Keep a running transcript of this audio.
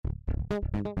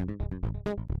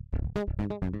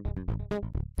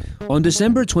On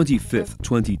December 25th,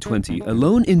 2020, a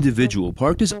lone individual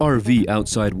parked his RV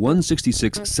outside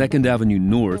 166 2nd Avenue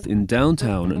North in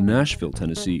downtown Nashville,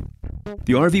 Tennessee.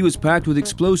 The RV was packed with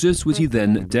explosives, which he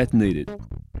then detonated.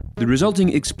 The resulting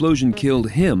explosion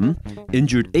killed him,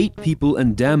 injured 8 people,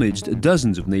 and damaged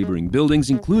dozens of neighboring buildings,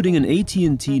 including an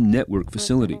AT&T network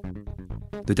facility.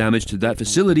 The damage to that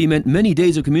facility meant many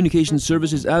days of communication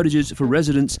services outages for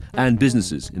residents and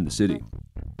businesses in the city.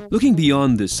 Looking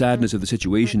beyond the sadness of the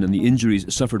situation and the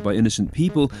injuries suffered by innocent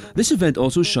people, this event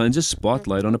also shines a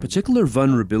spotlight on a particular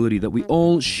vulnerability that we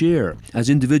all share as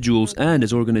individuals and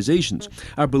as organizations: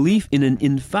 our belief in an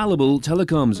infallible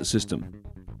telecoms system.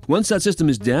 Once that system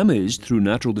is damaged through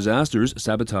natural disasters,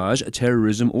 sabotage,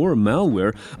 terrorism, or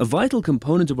malware, a vital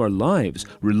component of our lives,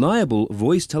 reliable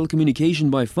voice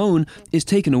telecommunication by phone, is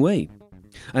taken away.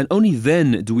 And only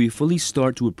then do we fully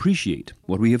start to appreciate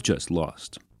what we have just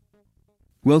lost.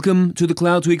 Welcome to the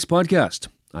Cloud Tweaks podcast.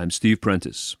 I'm Steve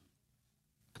Prentice.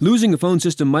 Losing a phone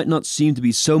system might not seem to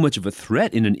be so much of a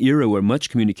threat in an era where much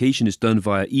communication is done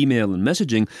via email and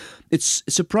messaging. It's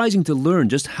surprising to learn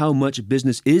just how much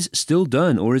business is still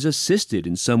done or is assisted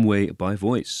in some way by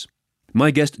voice.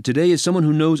 My guest today is someone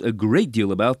who knows a great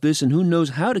deal about this and who knows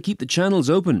how to keep the channels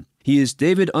open. He is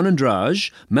David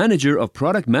Anandraj, Manager of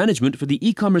Product Management for the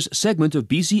e-commerce segment of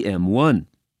BCM One.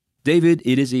 David,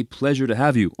 it is a pleasure to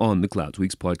have you on the Cloud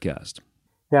Tweaks podcast.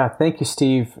 Yeah, thank you,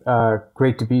 Steve.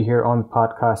 Great to be here on the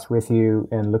podcast with you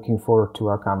and looking forward to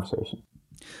our conversation.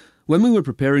 When we were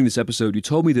preparing this episode, you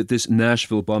told me that this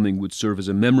Nashville bombing would serve as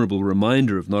a memorable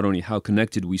reminder of not only how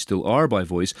connected we still are by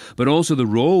voice, but also the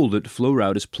role that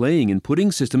FlowRoute is playing in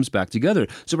putting systems back together.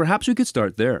 So perhaps we could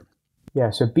start there. Yeah,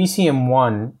 so BCM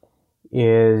One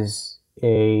is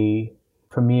a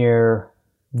premier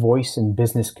voice and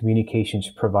business communications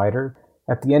provider.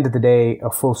 At the end of the day, a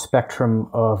full spectrum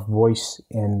of voice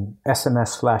and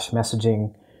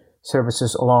SMS/messaging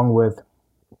services, along with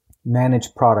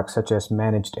managed products such as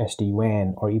managed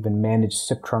SD-WAN or even managed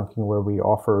SIP trunking, where we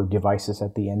offer devices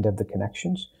at the end of the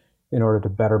connections in order to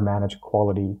better manage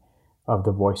quality of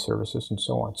the voice services and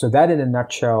so on. So that in a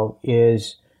nutshell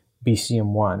is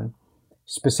BCM One.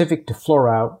 Specific to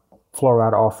FlowRoute,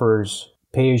 FlowRoute offers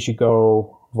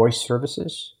pay-as-you-go voice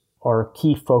services. Our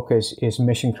key focus is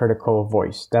mission-critical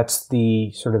voice. That's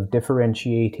the sort of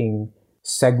differentiating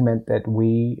segment that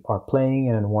we are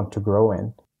playing and want to grow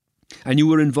in. And you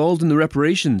were involved in the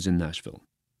reparations in Nashville.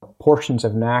 Portions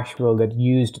of Nashville that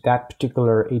used that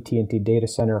particular AT&T data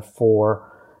center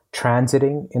for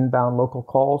transiting inbound local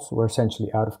calls were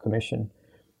essentially out of commission.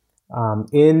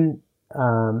 In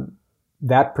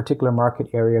that particular market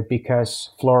area, because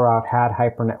FlowRoute had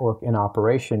Hypernetwork in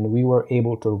operation, we were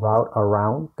able to route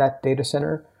around that data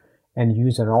center and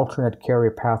use an alternate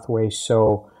carrier pathway.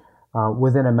 So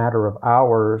within a matter of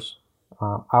hours,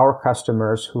 our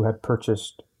customers who had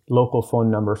purchased local phone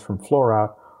numbers from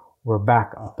FlowRoute were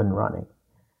back up and running.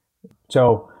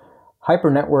 So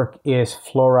Hypernetwork is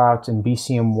FlowRoute's and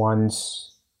BCM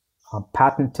One's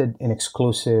patented and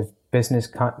exclusive business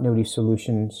continuity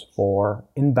solutions for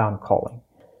inbound calling.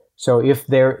 So if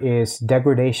there is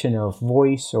degradation of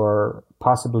voice or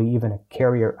possibly even a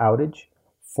carrier outage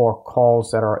for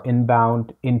calls that are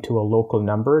inbound into a local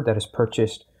number that is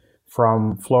purchased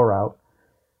from FlowRoute,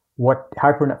 what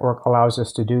Hypernetwork allows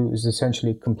us to do is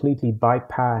essentially completely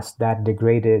bypass that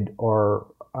degraded or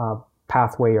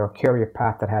pathway or carrier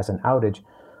path that has an outage.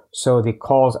 So the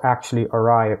calls actually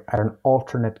arrive at an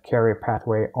alternate carrier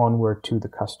pathway onward to the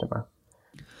customer.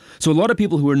 So a lot of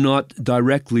people who are not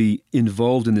directly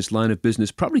involved in this line of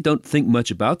business probably don't think much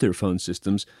about their phone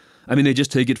systems. I mean, they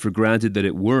just take it for granted that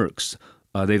it works.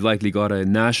 They've likely got a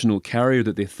national carrier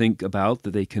that they think about,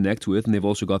 that they connect with, and they've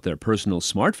also got their personal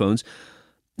smartphones.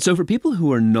 So for people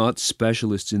who are not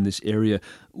specialists in this area,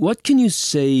 what can you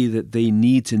say that they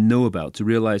need to know about to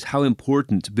realize how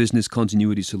important business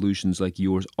continuity solutions like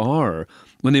yours are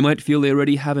when they might feel they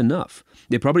already have enough?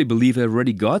 They probably believe they've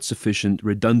already got sufficient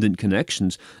redundant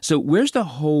connections. So where's the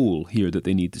hole here that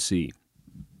they need to see?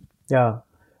 Yeah,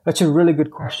 that's a really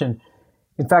good question.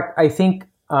 In fact, I think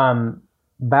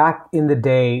back in the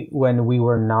day when we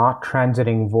were not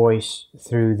transiting voice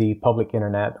through the public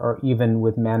internet or even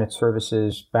with managed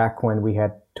services, back when we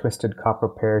had twisted copper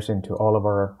pairs into all of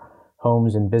our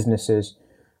homes and businesses,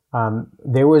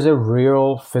 there was a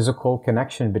real physical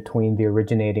connection between the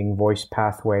originating voice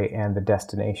pathway and the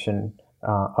destination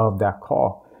of that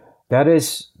call. That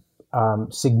is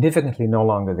significantly no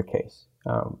longer the case.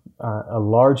 A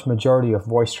large majority of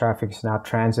voice traffic is now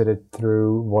transited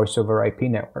through voice over IP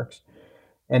networks.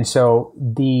 And so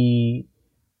the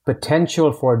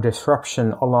potential for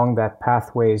disruption along that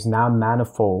pathway is now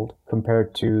manifold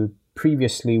compared to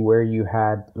previously where you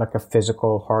had like a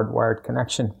physical hardwired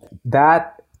connection.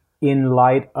 That, in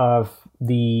light of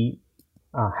the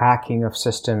hacking of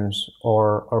systems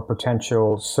or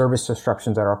potential service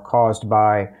disruptions that are caused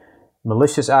by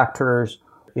malicious actors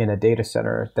in a data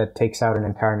center that takes out an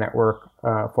entire network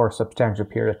for a substantial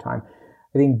period of time.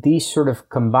 I think these sort of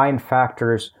combined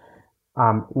factors,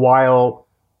 while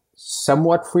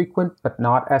somewhat frequent but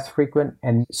not as frequent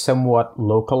and somewhat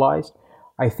localized,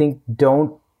 I think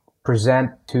don't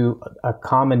present to a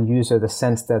common user the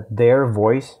sense that their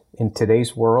voice in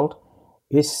today's world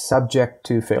is subject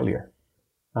to failure.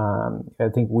 I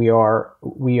think we are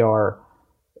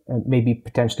maybe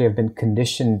potentially have been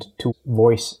conditioned to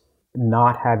voice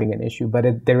not having an issue, but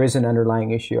there is an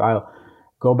underlying issue. I'll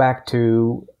go back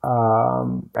to,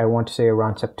 I want to say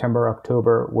around September,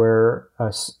 October, where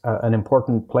an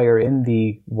important player in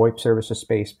the VoIP services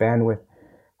space, Bandwidth,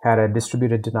 had a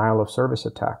distributed denial of service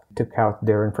attack, took out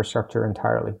their infrastructure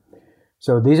entirely.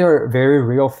 So these are very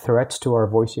real threats to our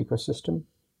voice ecosystem.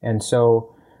 And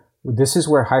so this is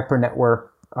where Hypernetwork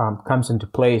comes into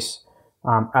place.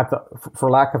 For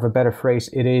lack of a better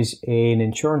phrase, it is an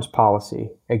insurance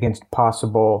policy against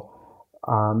possible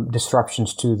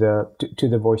disruptions to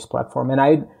the voice platform.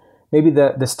 And maybe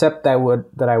the step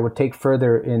that I would take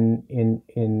further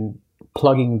in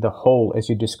plugging the hole, as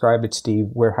you described it, Steve,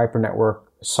 where Hypernetwork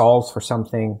solves for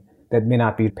something that may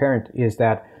not be apparent, is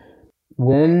that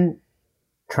when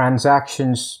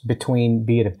transactions between,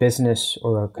 be it a business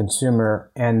or a consumer,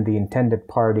 and the intended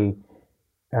party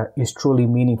is truly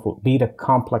meaningful, be it a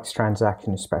complex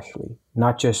transaction especially,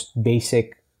 not just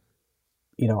basic,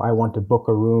 I want to book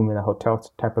a room in a hotel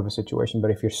type of a situation,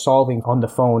 but if you're solving on the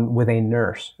phone with a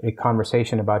nurse a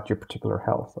conversation about your particular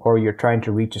health, or you're trying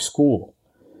to reach a school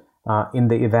in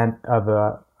the event of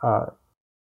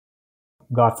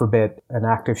God forbid, an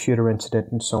active shooter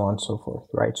incident, and so on and so forth,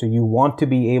 right? So you want to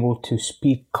be able to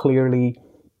speak clearly.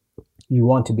 You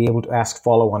want to be able to ask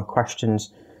follow-on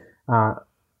questions.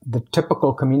 The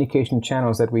typical communication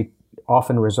channels that we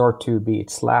often resort to, be it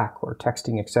Slack or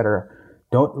texting, etc.,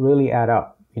 don't really add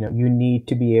up. You need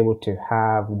to be able to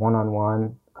have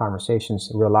one-on-one conversations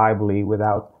reliably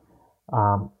without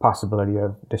possibility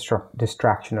of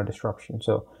distraction or disruption.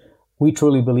 So we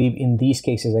truly believe in these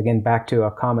cases, again, back to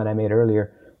a comment I made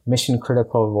earlier, mission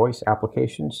critical voice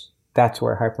applications, that's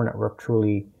where Hypernetwork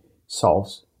truly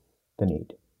solves the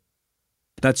need.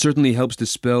 That certainly helps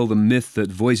dispel the myth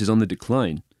that voice is on the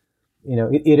decline.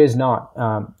 It is not.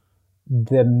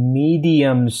 The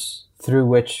mediums through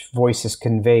which voice is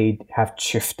conveyed have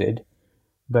shifted,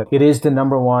 but it is the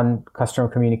number one customer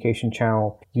communication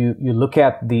channel. You look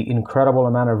at the incredible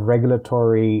amount of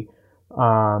regulatory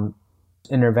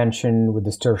intervention with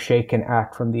the Stir-Shaken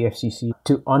Act from the FCC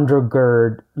to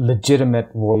undergird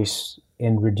legitimate voice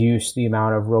and reduce the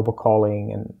amount of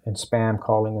robocalling and spam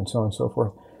calling and so on and so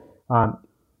forth.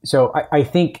 So I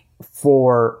think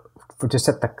for to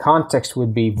set the context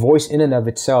would be voice in and of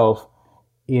itself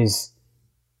is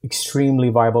extremely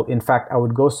viable. In fact, I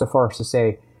would go so far as to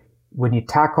say, when you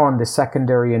tack on the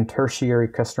secondary and tertiary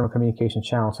customer communication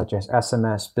channels such as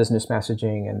SMS, business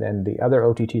messaging, and then the other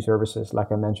OTT services,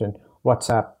 like I mentioned,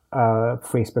 WhatsApp,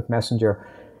 Facebook Messenger,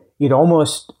 it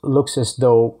almost looks as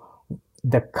though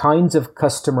the kinds of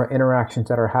customer interactions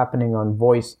that are happening on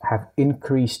voice have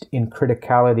increased in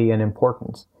criticality and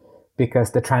importance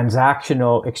because the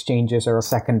transactional exchanges are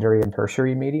secondary and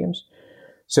tertiary mediums.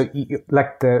 So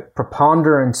like the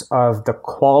preponderance of the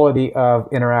quality of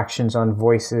interactions on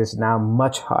voice is now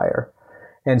much higher.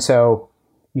 And so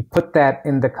you put that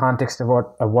in the context of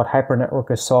what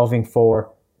Hypernetwork is solving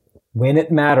for. When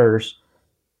it matters,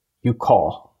 you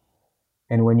call.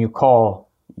 And when you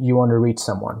call, you want to reach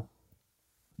someone.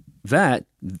 That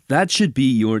should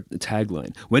be your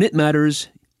tagline. When it matters,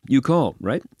 you call,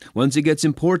 right? Once it gets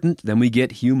important, then we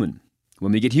get human.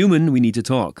 When we get human, we need to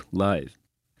talk live.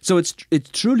 So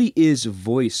it truly is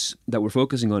voice that we're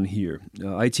focusing on here.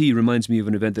 IT reminds me of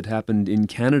an event that happened in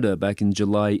Canada back in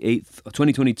July 8th,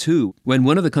 2022, when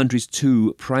one of the country's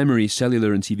two primary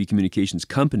cellular and TV communications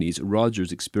companies,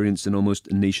 Rogers, experienced an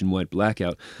almost nationwide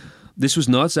blackout. This was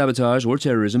not sabotage or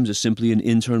terrorism, just simply an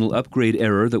internal upgrade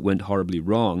error that went horribly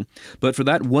wrong. But for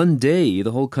that one day,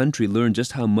 the whole country learned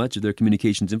just how much of their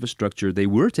communications infrastructure they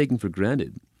were taking for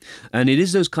granted. And it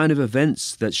is those kind of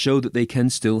events that show that they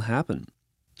can still happen.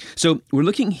 So we're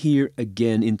looking here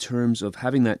again in terms of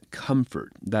having that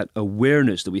comfort, that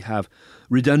awareness that we have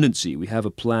redundancy, we have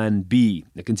a plan B,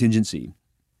 a contingency.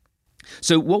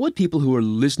 So what would people who are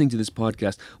listening to this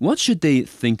podcast, what should they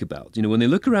think about? When they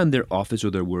look around their office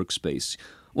or their workspace,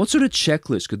 What sort of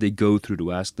checklist could they go through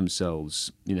to ask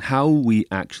themselves, how we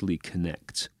actually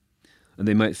connect? And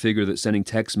they might figure that sending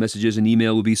text messages and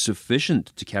email will be sufficient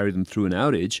to carry them through an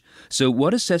outage. So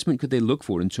what assessment could they look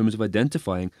for in terms of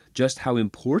identifying just how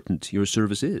important your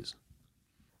service is?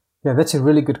 Yeah, that's a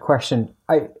really good question.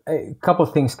 A couple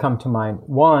of things come to mind.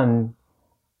 One,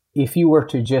 if you were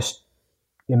to just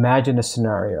imagine a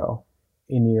scenario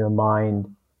in your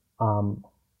mind,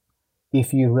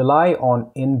 if you rely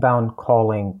on inbound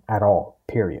calling at all,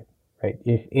 period, right?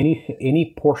 If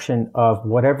any portion of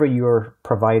whatever you're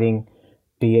providing,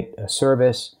 be it a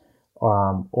service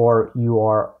or you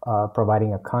are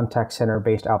providing a contact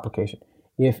center-based application,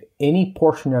 if any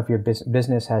portion of your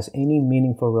business has any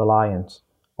meaningful reliance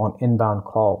on inbound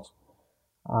calls,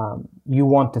 you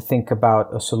want to think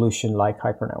about a solution like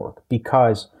Hypernetwork,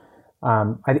 because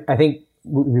I think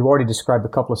we've already described a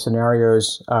couple of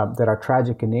scenarios that are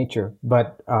tragic in nature,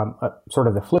 but sort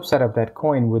of the flip side of that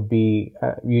coin would be,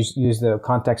 use the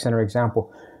contact center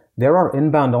example. There are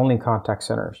inbound only contact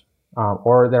centers,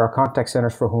 or there are contact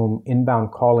centers for whom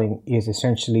inbound calling is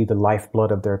essentially the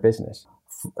lifeblood of their business.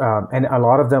 And a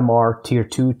lot of them are tier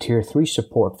 2, tier 3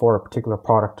 support for a particular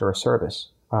product or a service.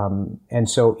 And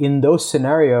so in those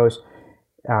scenarios,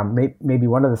 maybe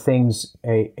one of the things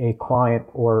a client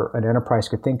or an enterprise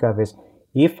could think of is,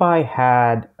 if I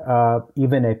had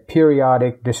even a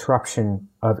periodic disruption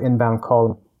of inbound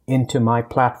call into my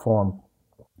platform,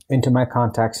 into my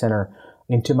contact center,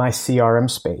 into my CRM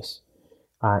space,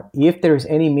 if there's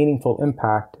any meaningful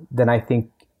impact, then I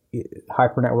think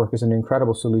Hypernetwork is an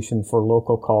incredible solution for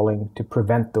local calling to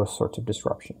prevent those sorts of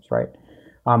disruptions, right?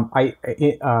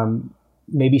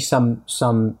 Maybe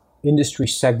some industry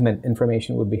segment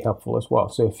information would be helpful as well.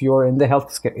 So if you're in the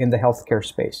healthcare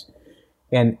space,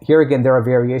 and here again there are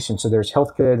variations. So there's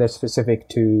healthcare that's specific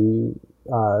to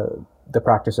the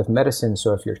practice of medicine.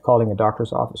 So if you're calling a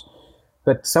doctor's office,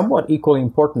 but somewhat equally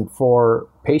important for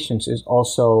patients is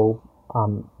also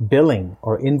billing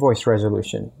or invoice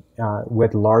resolution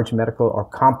with large medical or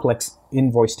complex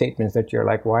invoice statements that you're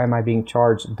like, why am I being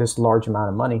charged this large amount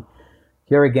of money?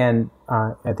 Here again,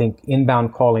 I think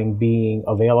inbound calling being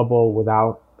available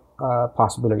without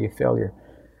possibility of failure.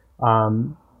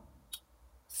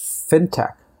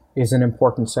 Fintech is an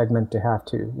important segment to have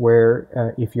too,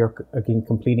 where if you're again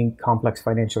completing complex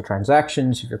financial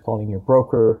transactions, if you're calling your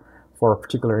broker for a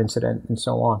particular incident and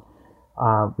so on.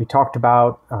 We talked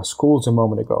about schools a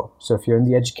moment ago. So if you're in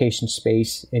the education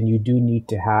space and you do need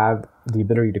to have the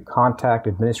ability to contact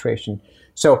administration.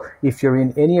 So if you're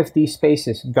in any of these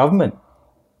spaces, government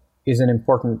is an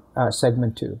important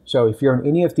segment too. So if you're in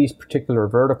any of these particular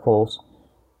verticals,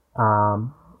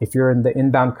 if you're in the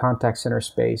inbound contact center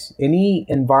space, any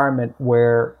environment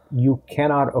where you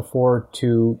cannot afford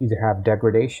to either have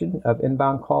degradation of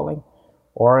inbound calling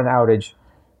or an outage,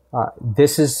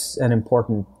 this is an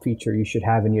important feature you should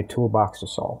have in your toolbox to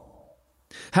solve.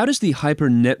 How does the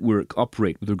Hypernetwork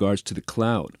operate with regards to the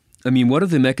cloud? I mean, what are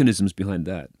the mechanisms behind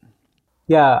that?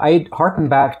 Yeah, I'd harken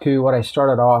back to what I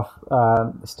started off,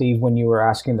 Steve, when you were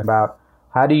asking about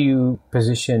how do you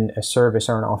position a service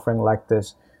or an offering like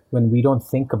this when we don't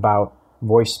think about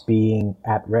voice being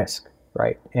at risk,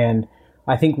 right? And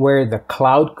I think where the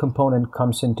cloud component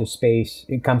comes into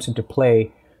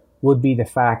play would be the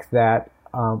fact that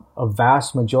a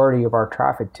vast majority of our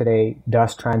traffic today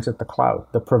does transit the cloud,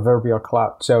 the proverbial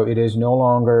cloud. So it is no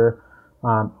longer,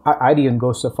 I'd even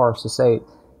go so far as to say,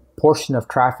 portion of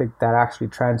traffic that actually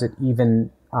transit even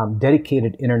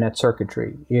dedicated internet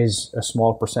circuitry is a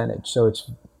small percentage. So it's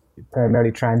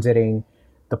primarily transiting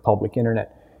the public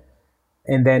internet.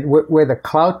 And then where the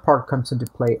cloud part comes into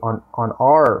play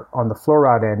on the flow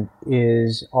route end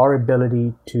is our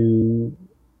ability to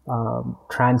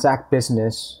transact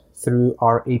business through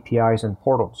our APIs and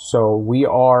portals. So we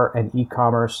are an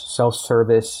e-commerce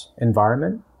self-service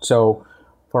environment. So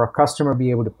for a customer to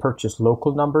be able to purchase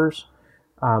local numbers,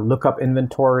 look up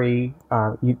inventory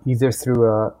either through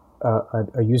a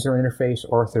user interface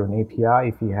or through an API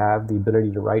if you have the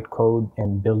ability to write code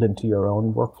and build into your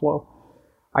own workflow.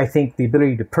 I think the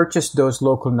ability to purchase those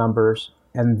local numbers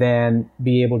and then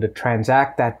be able to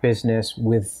transact that business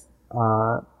with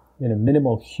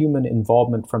minimal human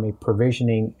involvement from a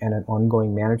provisioning and an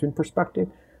ongoing management perspective,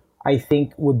 I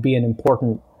think would be an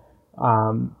important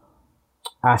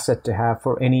asset to have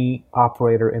for any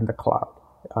operator in the cloud.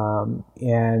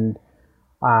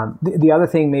 The other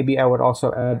thing maybe I would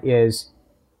also add is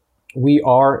we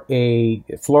are a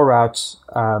flow routes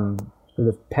sort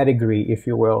of pedigree, if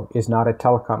you will, is not a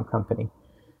telecom company.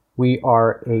 We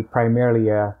are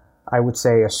primarily I would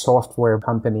say a software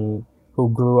company who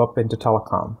grew up into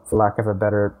telecom, for lack of a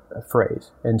better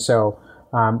phrase. And so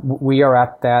We are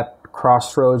at that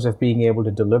crossroads of being able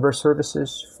to deliver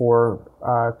services for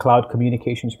cloud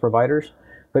communications providers,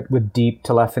 but with deep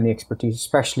telephony expertise,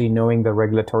 especially knowing the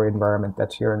regulatory environment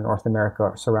that's here in North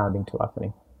America surrounding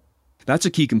telephony. That's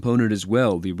a key component as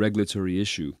well, the regulatory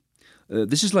issue.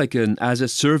 This is like an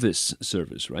as-a-service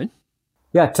service, right?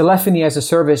 Yeah, telephony as a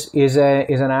service is an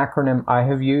acronym I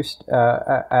have used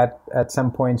at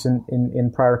some points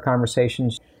in prior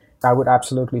conversations. I would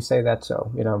absolutely say that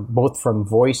so. Both from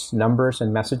voice, numbers,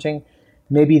 and messaging.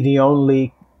 Maybe the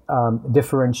only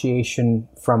differentiation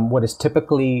from what is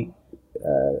typically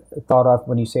thought of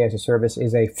when you say as a service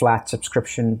is a flat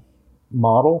subscription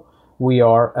model. We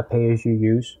are a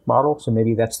pay-as-you-use model, so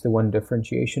maybe that's the one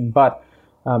differentiation. But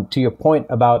to your point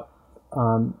about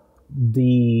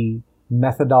the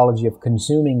methodology of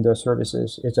consuming those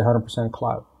services, it's 100%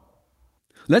 cloud.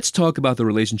 Let's talk about the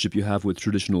relationship you have with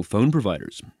traditional phone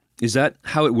providers. Is that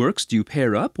how it works? Do you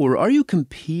pair up, or are you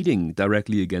competing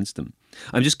directly against them?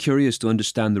 I'm just curious to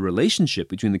understand the relationship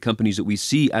between the companies that we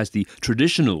see as the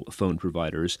traditional phone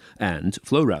providers and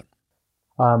FlowRoute.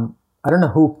 I don't know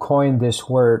who coined this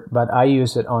word, but I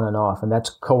use it on and off, and that's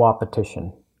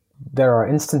co-opetition. There are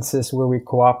instances where we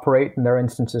cooperate, and there are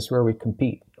instances where we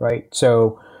compete, right?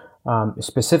 So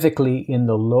specifically in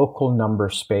the local number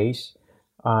space,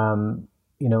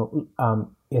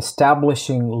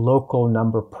 establishing local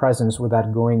number presence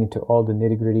without going into all the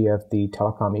nitty-gritty of the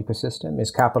telecom ecosystem is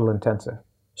capital intensive.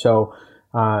 So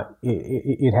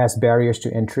it has barriers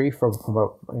to entry for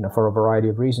a variety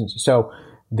of reasons. So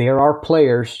there are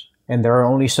players, and there are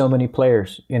only so many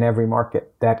players in every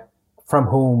market that from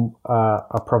whom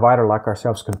a provider like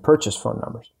ourselves can purchase phone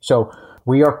numbers. So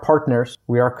we are partners,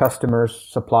 we are customers,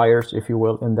 suppliers, if you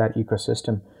will, in that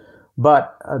ecosystem.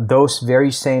 But those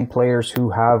very same players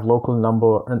who have local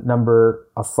number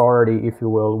authority, if you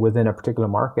will, within a particular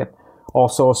market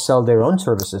also sell their own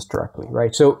services directly,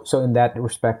 right? So in that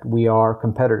respect, we are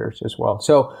competitors as well.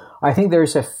 So I think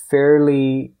there's a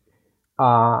fairly,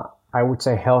 I would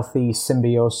say, healthy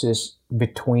symbiosis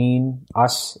between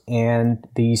us and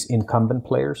these incumbent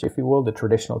players, if you will, the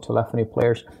traditional telephony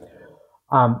players.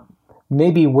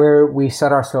 Maybe where we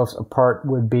set ourselves apart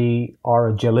would be our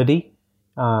agility.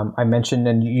 I mentioned,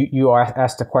 and you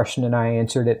asked a question and I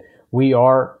answered it. We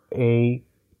are a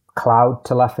cloud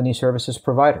telephony services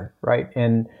provider, right?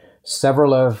 And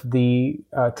several of the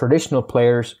traditional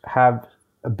players have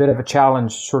a bit of a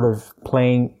challenge sort of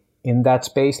playing in that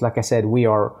space. Like I said, we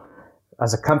are,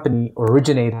 as a company,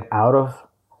 originated out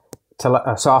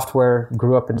of software,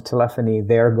 grew up into telephony.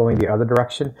 They're going the other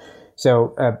direction.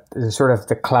 So sort of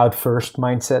the cloud first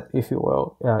mindset, if you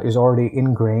will, is already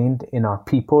ingrained in our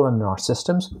people and in our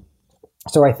systems.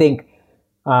 So I think,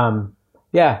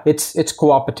 it's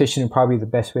co-opetition, and probably the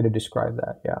best way to describe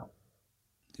that. Yeah.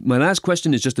 My last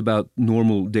question is just about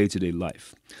normal day-to-day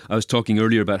life. I was talking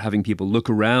earlier about having people look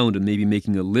around and maybe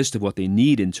making a list of what they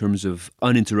need in terms of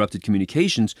uninterrupted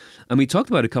communications. And we talked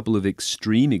about a couple of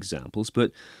extreme examples,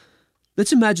 but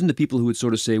let's imagine the people who would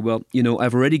sort of say, well,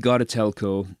 I've already got a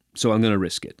telco, so I'm going to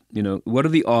risk it. What are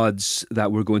the odds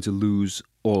that we're going to lose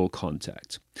all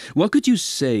contact? What could you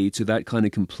say to that kind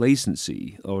of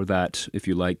complacency, or that, if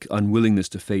you like, unwillingness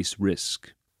to face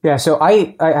risk? Yeah, so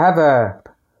I have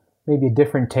maybe a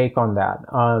different take on that.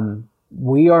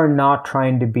 We are not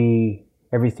trying to be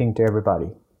everything to everybody.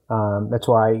 That's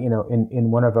why,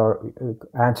 in one of our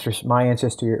my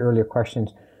answers to your earlier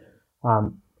questions,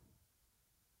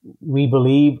 we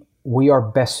believe we are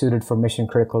best suited for mission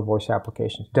critical voice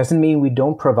applications. Doesn't mean we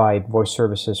don't provide voice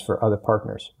services for other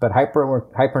partners, but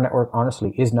Hypernetwork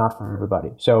honestly is not for everybody.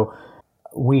 So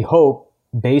we hope,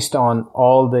 based on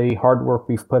all the hard work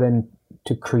we've put in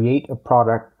to create a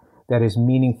product that is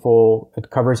meaningful, it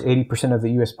covers 80% of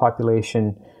the US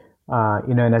population,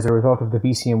 and as a result of the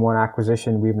BCM One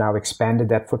acquisition, we've now expanded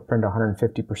that footprint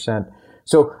 150%.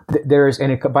 So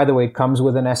by the way, it comes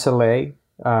with an SLA,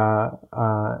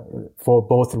 for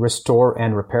both restore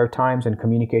and repair times and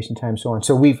communication times, so on.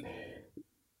 So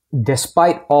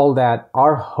despite all that,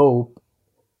 our hope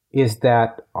is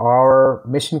that our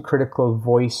mission critical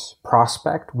voice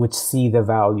prospect would see the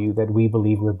value that we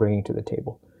believe we're bringing to the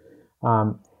table.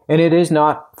 And it is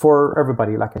not for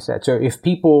everybody, like I said. So if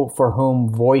people for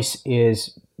whom voice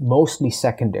is mostly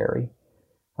secondary,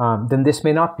 then this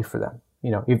may not be for them.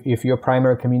 If your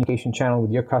primary communication channel with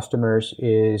your customers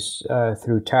is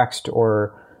through text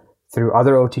or through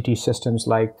other OTT systems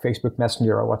like Facebook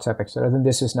Messenger or WhatsApp, etc., then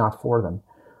this is not for them.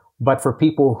 But for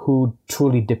people who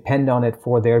truly depend on it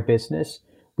for their business,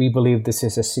 we believe this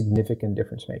is a significant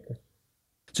difference maker.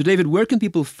 So, David, where can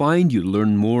people find you to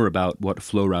learn more about what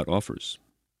FlowRoute offers?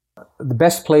 the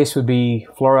best place would be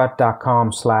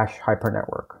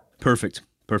flowroute.com/hypernetwork. Perfect.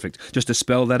 Just to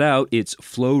spell that out, it's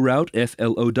flowroute,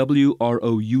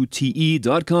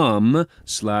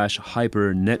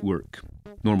 flowroute.com/hypernetwork.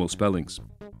 Normal spellings.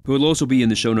 Who will also be in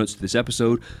the show notes to this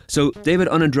episode. So, David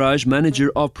Anandraj,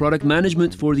 Manager of Product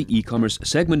Management for the e-commerce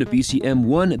segment of BCM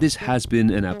One, this has been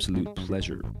an absolute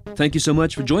pleasure. Thank you so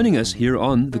much for joining us here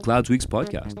on the Cloud Tweaks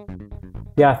podcast.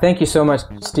 Yeah, thank you so much,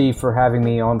 Steve, for having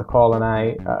me on the call. And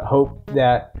I hope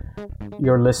that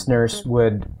your listeners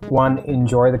would, one,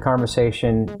 enjoy the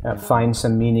conversation, find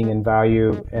some meaning and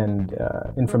value and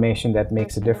information that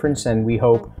makes a difference. And we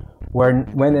hope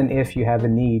when and if you have a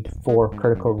need for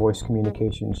critical voice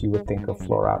communications, you would think of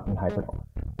FlowRoute and Hypernetwork.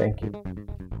 Thank you.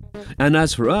 And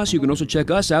as for us, you can also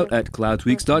check us out at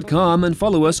cloudtweaks.com and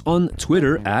follow us on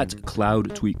Twitter at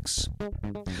cloudtweaks.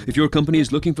 If your company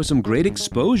is looking for some great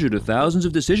exposure to thousands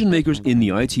of decision makers in the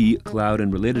IT, cloud,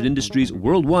 and related industries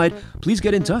worldwide, please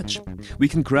get in touch. We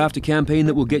can craft a campaign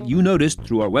that will get you noticed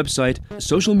through our website,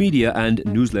 social media, and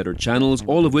newsletter channels,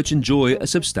 all of which enjoy a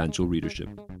substantial readership.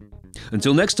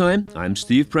 Until next time, I'm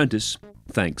Steve Prentice.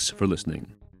 Thanks for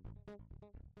listening.